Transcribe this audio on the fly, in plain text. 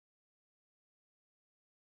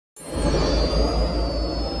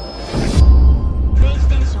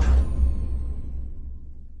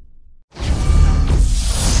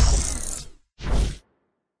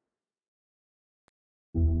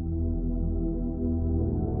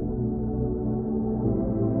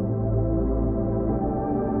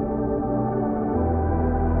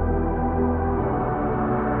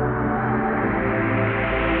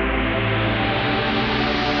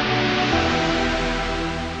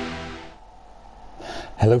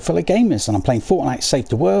Hello fellow gamers, and I'm playing Fortnite Save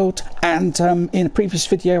the World, and in a previous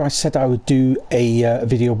video I said I would do a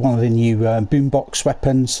video of one of the new Boombox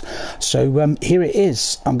weapons. So here it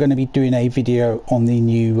is. I'm going to be doing a video on the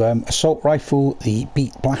new assault rifle, the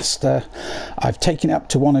Beat Blaster. I've taken it up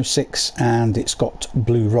to 106 and it's got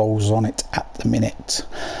blue rolls on it at the minute.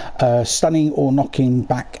 Stunning or knocking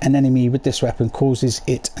back an enemy with this weapon causes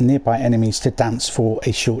it and nearby enemies to dance for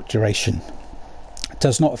a short duration.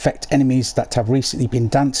 Does not affect enemies that have recently been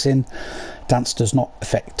dancing. Dance does not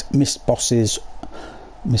affect missed monsters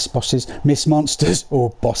or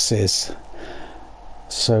bosses.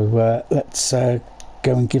 So let's go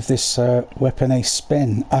and give this weapon a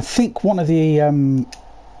spin. I think one of the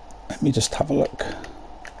let me just have a look.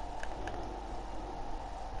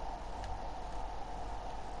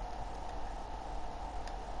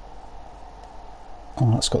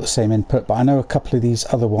 Oh, it's got the same input, but I know a couple of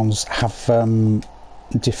these other ones have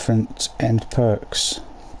different end perks.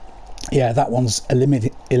 Yeah, that one's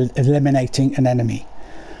eliminating an enemy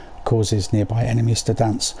causes nearby enemies to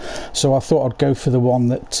dance. So I thought I'd go for the one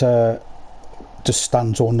that just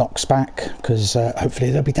stuns or knocks back, because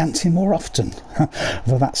hopefully they'll be dancing more often.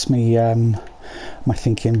 Well, that's me my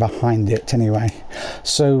thinking behind it anyway.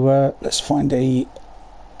 So let's find a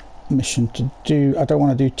mission to do. I don't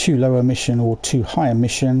want to do too low a mission or too high a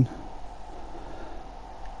mission.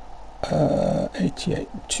 88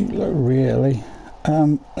 too low really.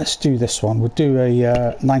 Let's do this one. We'll do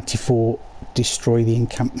a 94 destroy the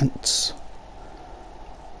encampments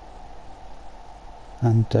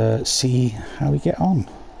and see how we get on.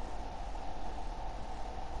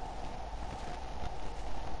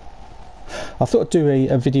 I thought I'd do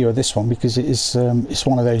a video of this one because it is it's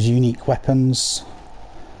one of those unique weapons.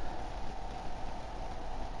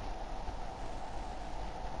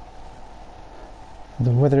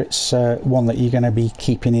 Whether it's one that you're going to be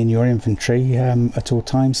keeping in your inventory at all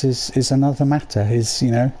times is another matter.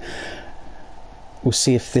 You know, we'll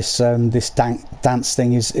see if this this dance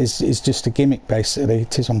thing is just a gimmick. Basically,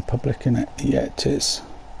 it is on public, isn't it? Yeah, it is.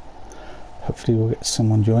 Hopefully, we'll get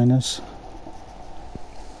someone join us.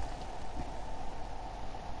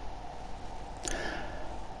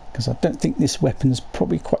 Because I don't think this weapon is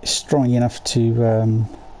probably quite strong enough to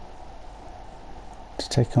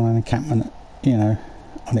take on an encampment, you know,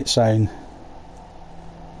 on its own.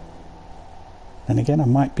 And again, I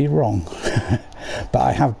might be wrong. But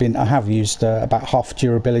I have used about half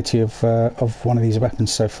durability of one of these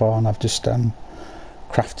weapons so far, and I've just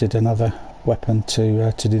crafted another weapon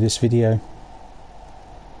to do this video.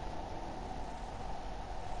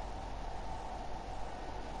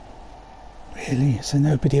 Really, is there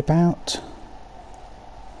nobody about?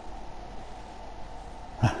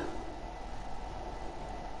 Ah,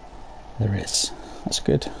 there is. That's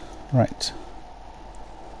good. Right.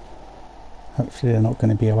 Hopefully they're not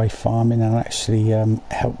going to be away farming and actually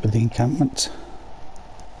help with the encampment.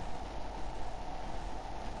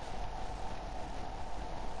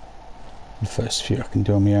 The first few I can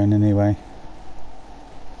do on my own anyway.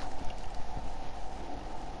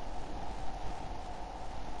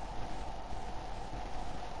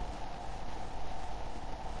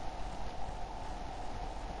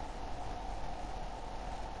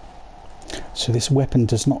 So this weapon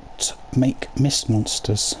does not make mist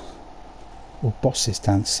monsters or bosses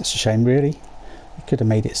dance. It's a shame, really. You could have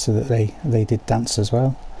made it so that they did dance as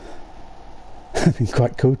well. It'd been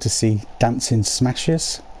quite cool to see dancing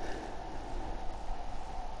smashes.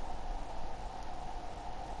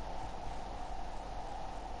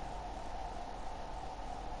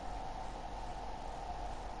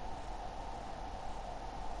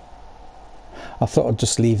 I thought I'd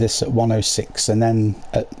just leave this at 106 and then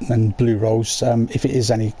blue rolls. If it is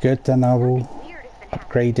any good, then I will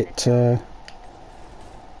upgrade it to...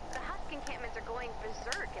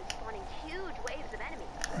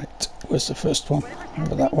 Right, where's the first one?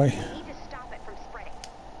 Over that way.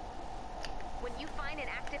 When you find an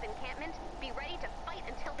active encampment, be ready to fight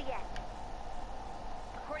until the end.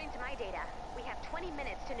 According to my data, we have 20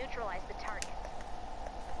 minutes to neutralize the target.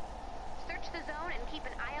 Search the zone and keep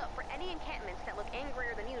an eye out for any encampments that look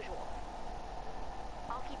angrier than usual.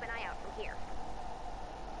 I'll keep an eye out from here.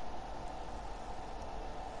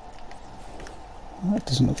 Well, that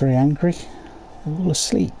doesn't look very angry. They're all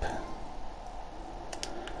asleep.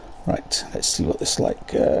 Right, let's see what this is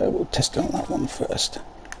like. We'll test it on that one first.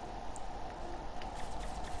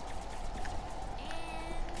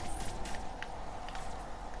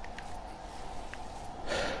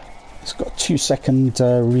 It's got 2-second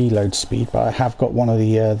reload speed, but I have got one of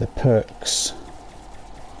the perks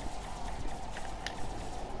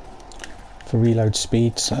for reload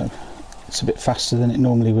speed, so it's a bit faster than it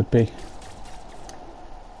normally would be.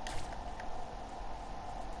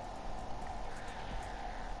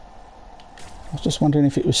 was just wondering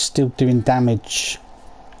if it was still doing damage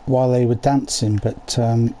while they were dancing, but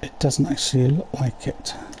it doesn't actually look like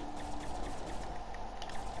it.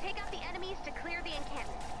 Take out the enemies to clear the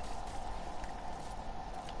encampment.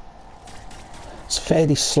 It's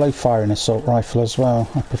fairly slow firing assault rifle as well.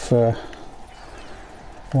 I prefer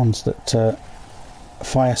ones that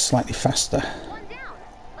fire slightly faster. One down.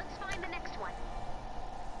 Let's find the next one.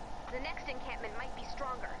 The next encampment might be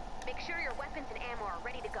stronger. Make sure your weapons and ammo are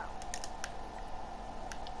ready to go.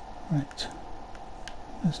 Right.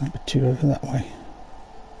 There's number 2 over that way.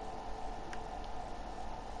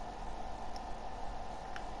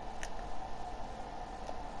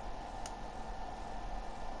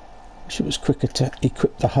 Wish it was quicker to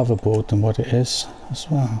equip the hoverboard than what it is as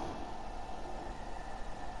well.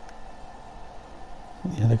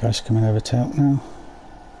 The other guy's coming over to help now.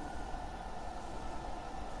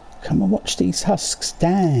 Come and watch these husks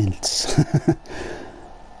dance.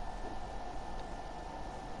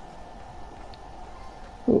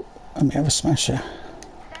 Oh, let me have a smasher.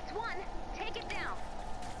 That's one. Take it down.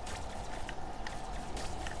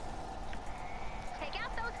 Take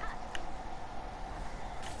out those husks.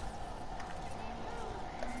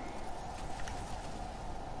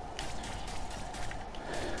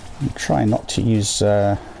 I'm trying not to use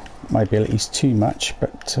my abilities too much,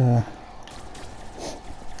 but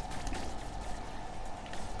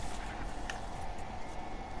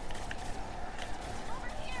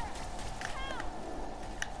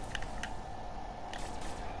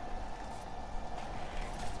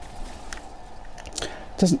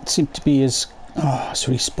doesn't seem to be as... Oh, it's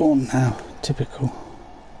respawned now. Typical.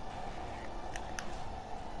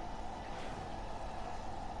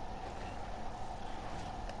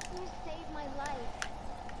 You saved my life.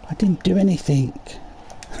 I didn't do anything.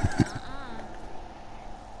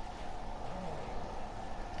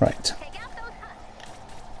 Right. Take out those husks.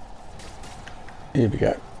 Here we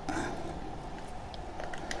go.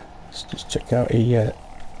 Let's just check out a...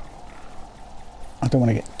 I don't want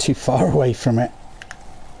to get too far away from it.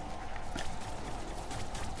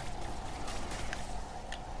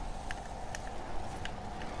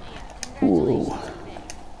 Ooh.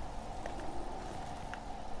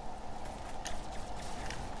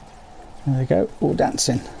 There we go, all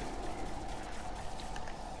dancing.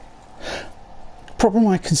 Problem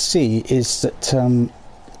I can see is that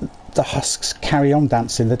the husks carry on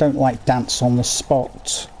dancing. They don't like dance on the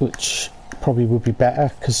spot, which probably would be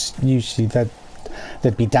better, because usually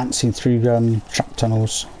they'd be dancing through trap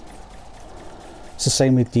tunnels. It's the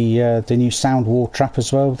same with the new sound wall trap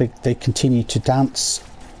as well. They continue to dance.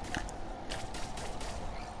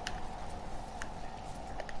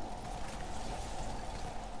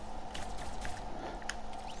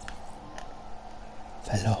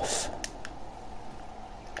 Fell off.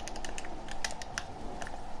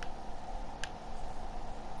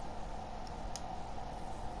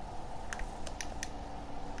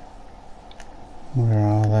 Where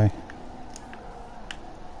are they?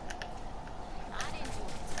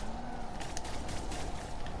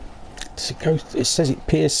 Does it go? It says it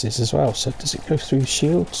pierces as well, so does it go through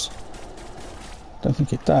shields? Don't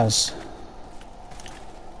think it does.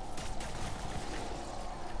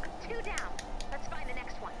 Two down. Let's find the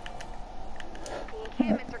next one. The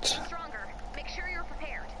encampments are getting stronger. Make sure you're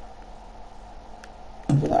prepared.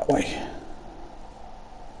 Over that way.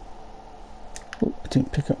 Oh, I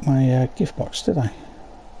didn't pick up my gift box, did I?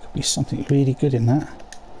 Could be something really good in that.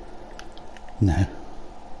 No.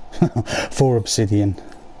 4 obsidian.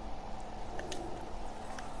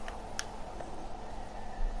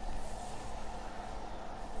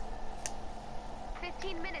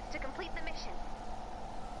 To complete the mission.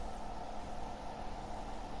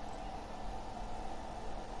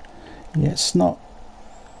 Yeah, it's not...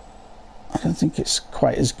 I don't think it's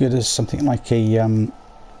quite as good as something like a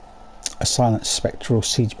silent spectral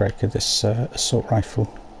siege breaker, this assault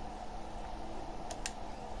rifle.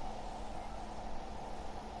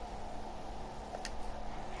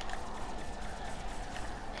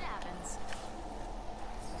 It happens.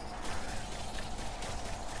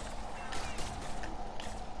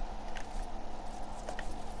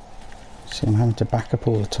 See, I'm having to back up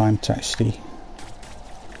all the time to actually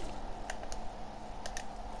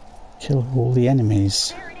kill all the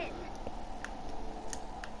enemies. There it is.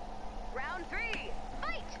 Round 3.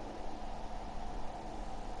 Fight.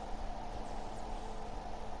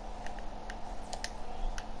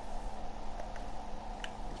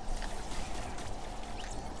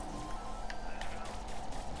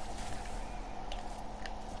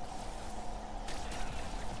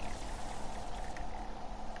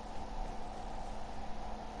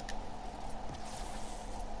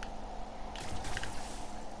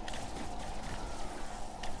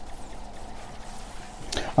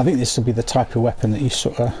 I think this will be the type of weapon that you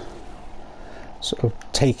sort of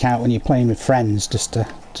take out when you're playing with friends, just to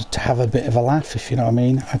have a bit of a laugh, if you know what I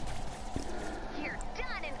mean.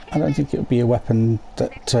 I don't think it would be a weapon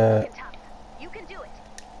that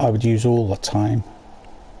I would use all the time.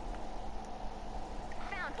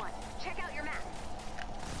 Found one. Check out your map.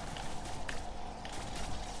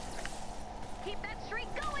 Keep that streak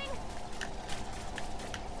going.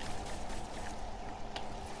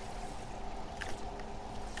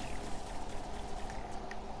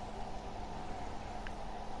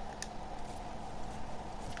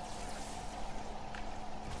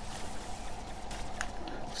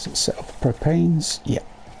 Does it set off propanes? Yeah.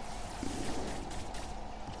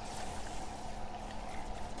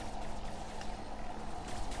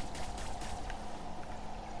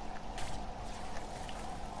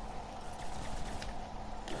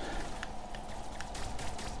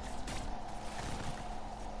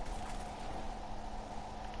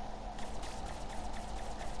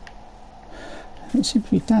 Don't seem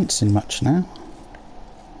to be dancing much now.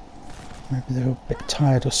 Maybe they're a bit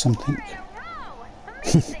tired or something.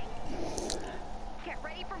 Amazing. Get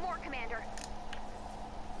ready for more, Commander.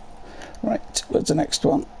 Right, where's the next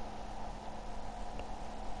one?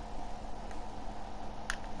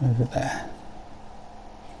 Over there.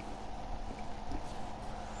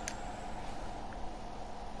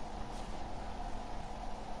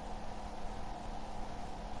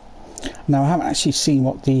 Now I haven't actually seen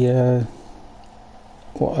what the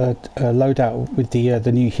what a loadout with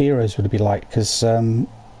the new heroes would be like, because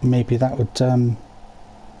maybe that would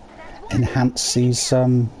enhance these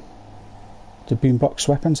the boombox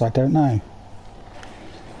weapons. I don't know.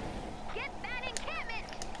 Get that encampment.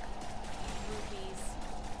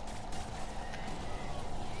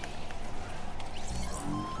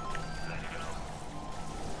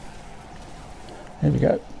 There we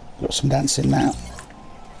go. Got some dancing now.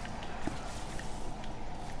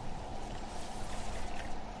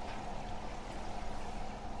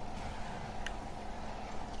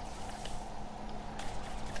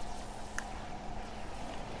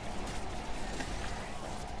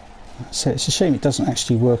 So it's a shame it doesn't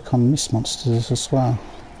actually work on mist monsters as well.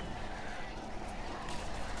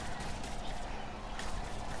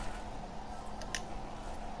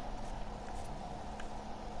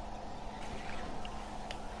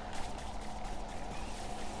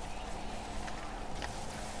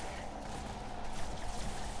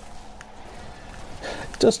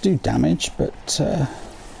 It does do damage, but Search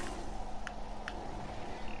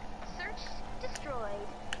destroyed.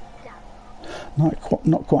 Done.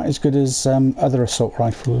 not quite as good as other assault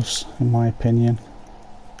rifles, in my opinion.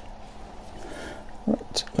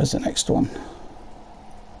 Right, where's the next one?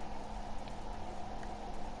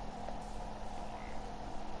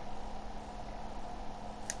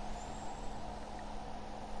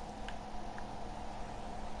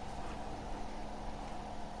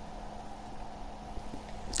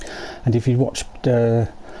 And if you watched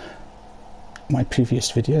my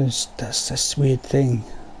previous videos, there's this weird thing,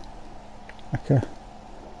 like a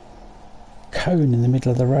cone in the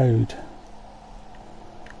middle of the road.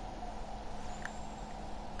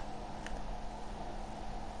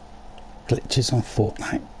 Glitches on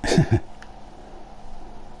Fortnite. This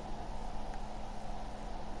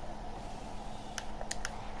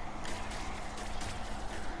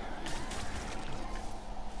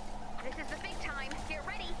is the big time. Get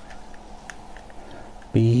ready.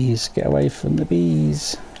 Bees, get away from the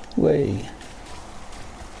bees. Way.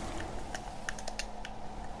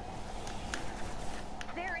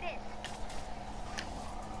 There it is.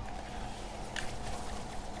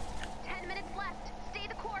 10 minutes left. Stay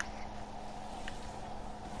the course.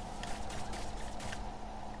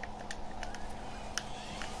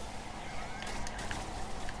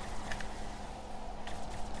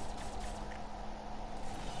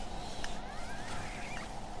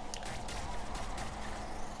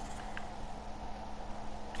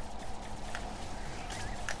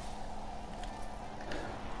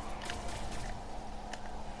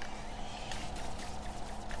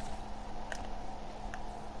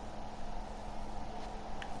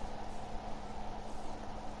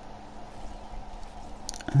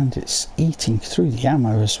 And it's eating through the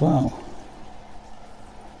ammo as well.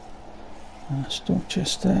 Still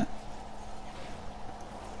just there.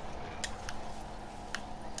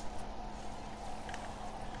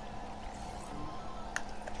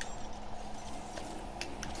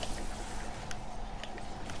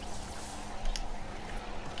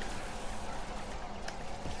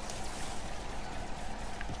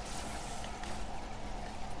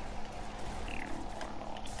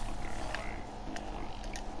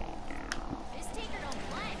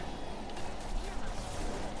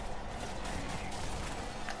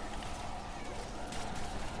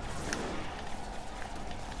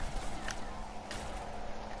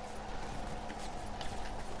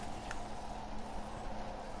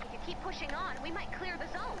 pushing on, we might clear the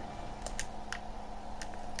zone.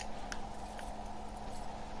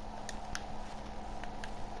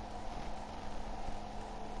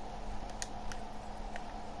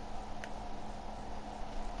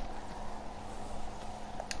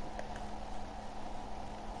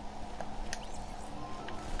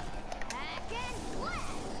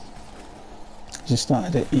 Has he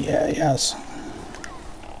started it? Yeah, he has.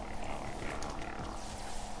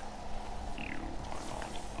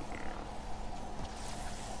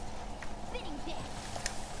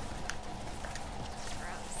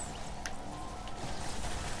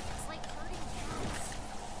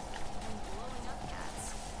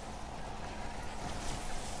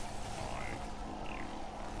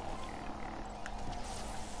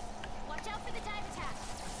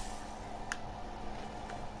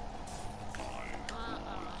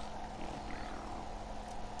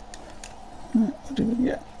 What did we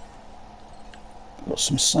get? Got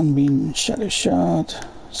some sunbeam, shadow shard,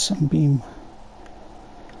 sunbeam,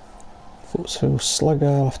 Forceful slugger.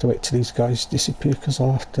 I'll have to wait till these guys disappear because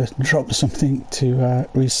I'll have to drop something to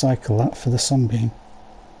recycle that for the sunbeam.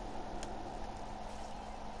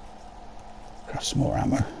 Grab some more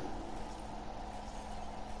ammo.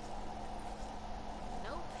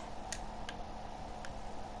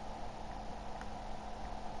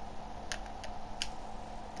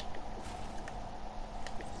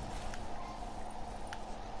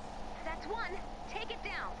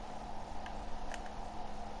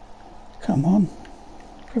 Come on,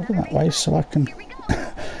 go that way so I can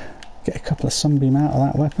get a couple of sunbeam out of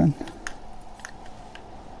that weapon.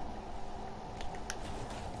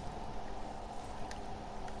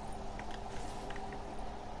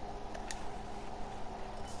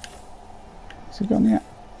 Has he gone yet?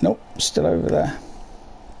 Nope, still over there.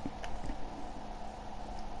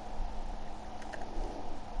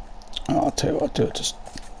 Oh, I'll tell you what I'll do, just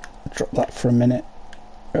drop that for a minute,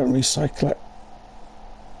 go and recycle it.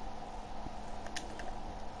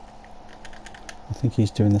 I think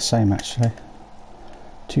he's doing the same actually.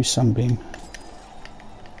 2 sunbeam.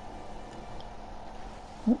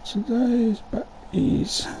 What's today's back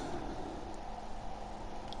ease?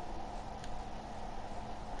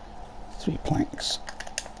 3 planks.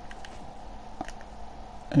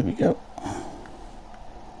 There we go.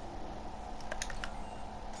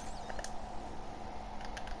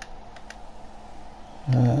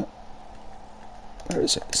 Where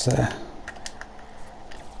is it? It's there.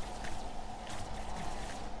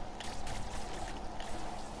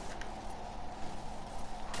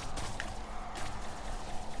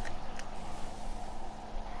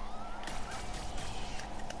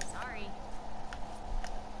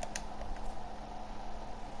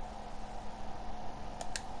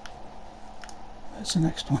 Where's the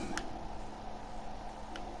next one?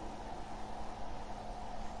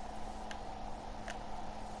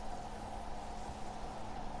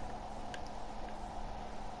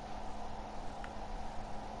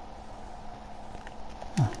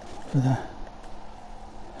 Oh, over there.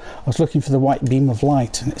 I was looking for the white beam of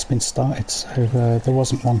light and it's been started, so there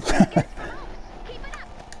wasn't one.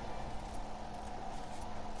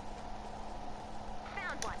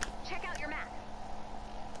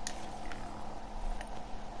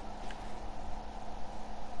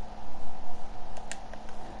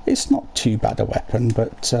 It's not too bad a weapon,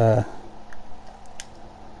 but 5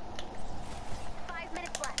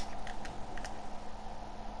 minutes left.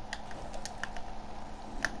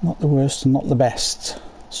 Not the worst and not the best.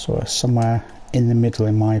 Sort of somewhere in the middle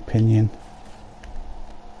in my opinion.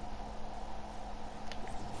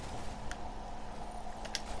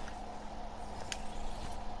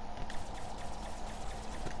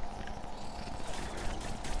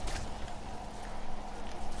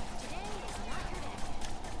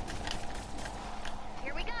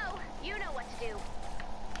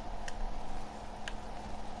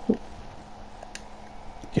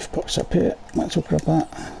 Gift box up here, might as well grab that.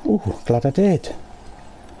 Oh, glad I did.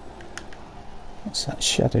 What's that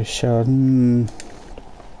shadow shard? The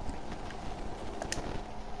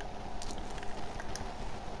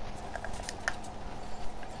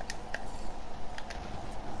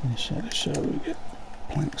shadow shard, we get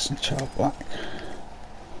planks and charred black.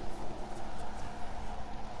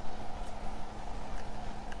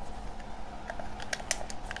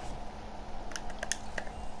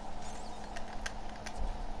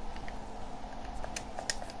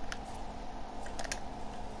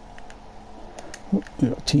 Oh, we've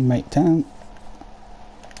got a teammate down.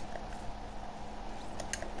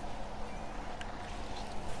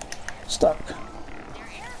 Stuck.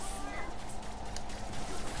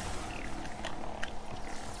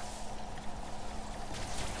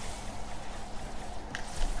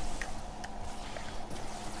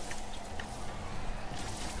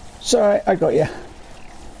 It's alright, I got you.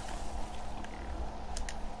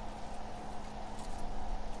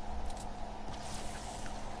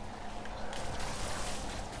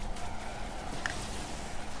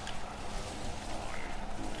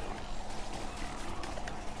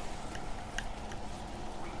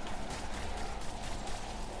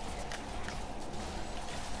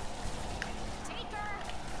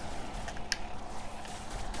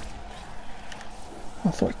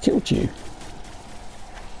 I thought I killed you.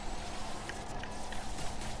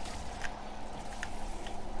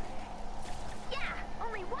 Yeah,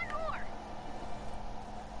 only one more.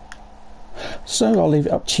 So I'll leave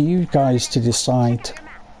it up to you guys to decide,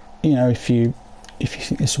 you know, if you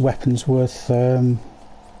think this weapon's worth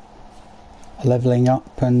leveling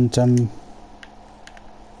up and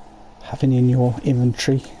having in your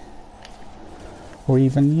inventory, or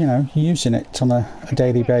even, you know, using it on a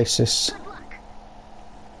daily basis.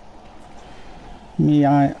 Me,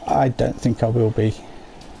 I don't think I will be. It'll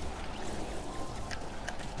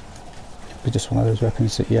be just one of those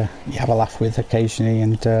weapons that you have a laugh with occasionally,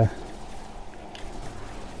 and oh,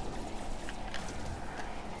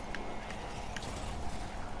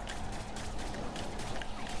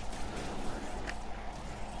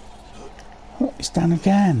 it's down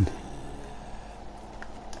again.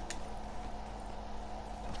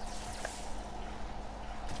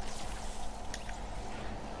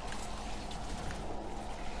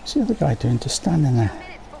 What's the other guy doing, just standing there?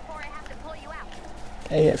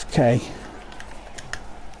 AFK.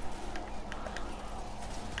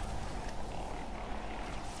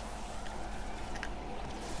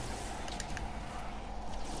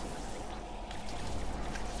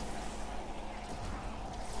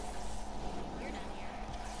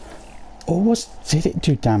 Or did it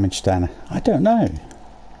do damage then? I don't know.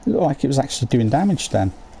 It looked like it was actually doing damage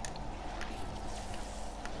then.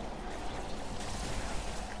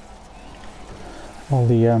 While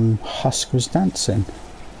the husk was dancing.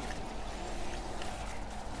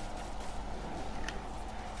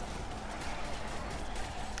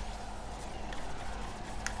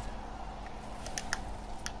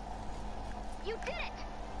 You did it!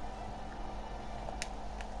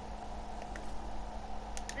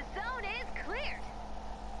 The zone is cleared.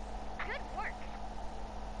 Good work.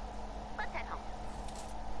 Let's head home.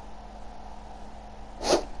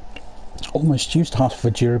 Almost used half of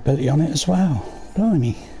the durability on it as well.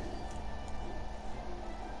 Blimey.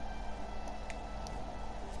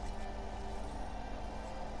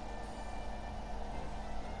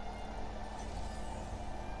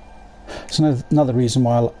 So another reason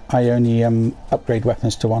why I only upgrade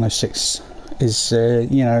weapons to 106 is,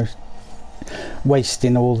 you know,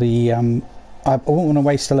 wasting all the... I won't want to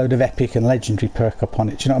waste a load of epic and legendary perk up on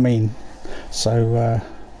it, do you know what I mean? So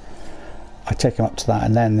I take them up to that,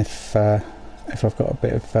 and then if I've got a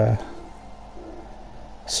bit of...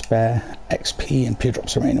 spare XP and Pure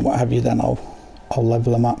Drops of Rain and what have you, then I'll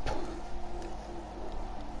level them up.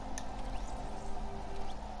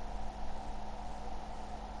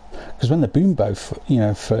 Because when the Boombox, you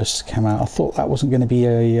know, first came out, I thought that wasn't going to be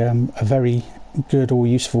a very good or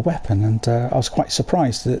useful weapon, and I was quite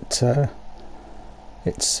surprised that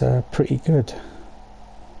it's pretty good.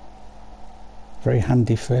 Very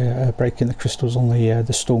handy for breaking the crystals on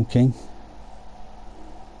the Storm King.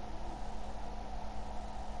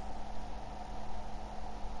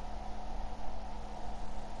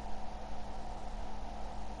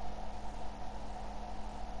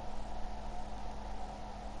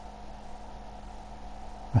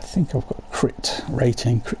 I think I've got crit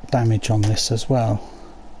rating, crit damage on this as well.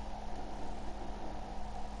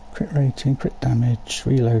 Crit rating, crit damage,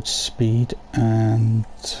 reload speed, and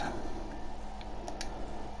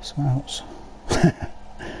something else.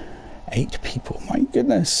 8 people, my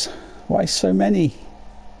goodness, why so many?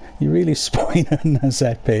 You're really spoiling us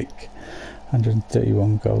epic.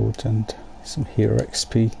 131 gold and some hero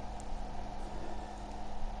XP.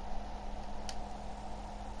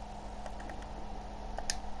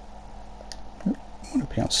 I want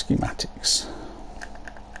to be on schematics.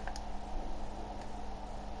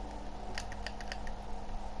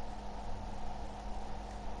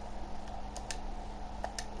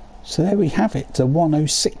 So there we have it, the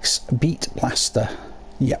 106 Beat Blaster.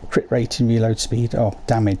 Yep, crit rating, reload speed, oh,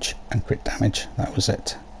 damage and crit damage, that was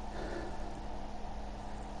it.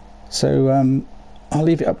 So I'll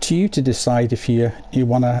leave it up to you to decide if you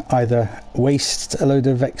want to either waste a load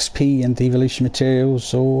of XP and evolution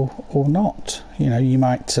materials or not. You know, you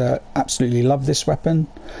might absolutely love this weapon.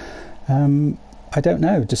 I don't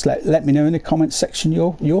know, just let me know in the comments section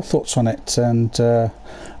your thoughts on it, and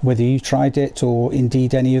whether you tried it or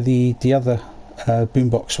indeed any of the other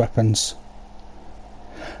Boombox weapons.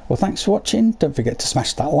 Well, thanks for watching. Don't forget to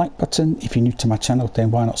smash that like button. If you're new to my channel,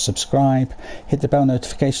 then why not subscribe? Hit the bell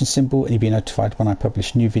notification symbol and you'll be notified when I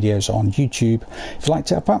publish new videos on YouTube. If you'd like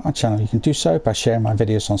to help out my channel, you can do so by sharing my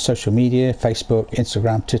videos on social media, Facebook,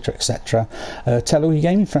 Instagram, Twitter, etc. Tell all your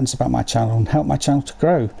gaming friends about my channel and help my channel to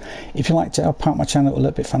grow. If you'd like to help out my channel a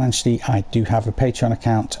little bit financially, I do have a Patreon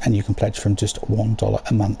account and you can pledge from just $1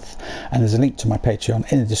 a month. And there's a link to my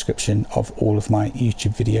Patreon in the description of all of my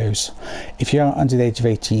YouTube videos. If you are under the age of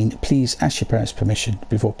 18, please ask your parents' permission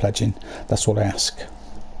before pledging. That's all I ask.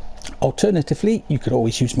 Alternatively, you could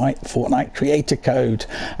always use my Fortnite creator code,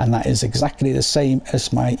 and that is exactly the same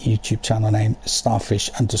as my YouTube channel name,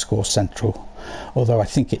 starfish_central, although I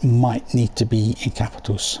think it might need to be in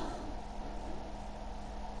capitals.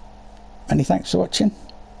 Many thanks for watching,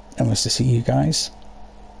 and we'll see you guys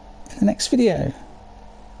in the next video.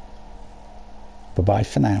 Bye bye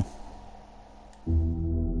for now.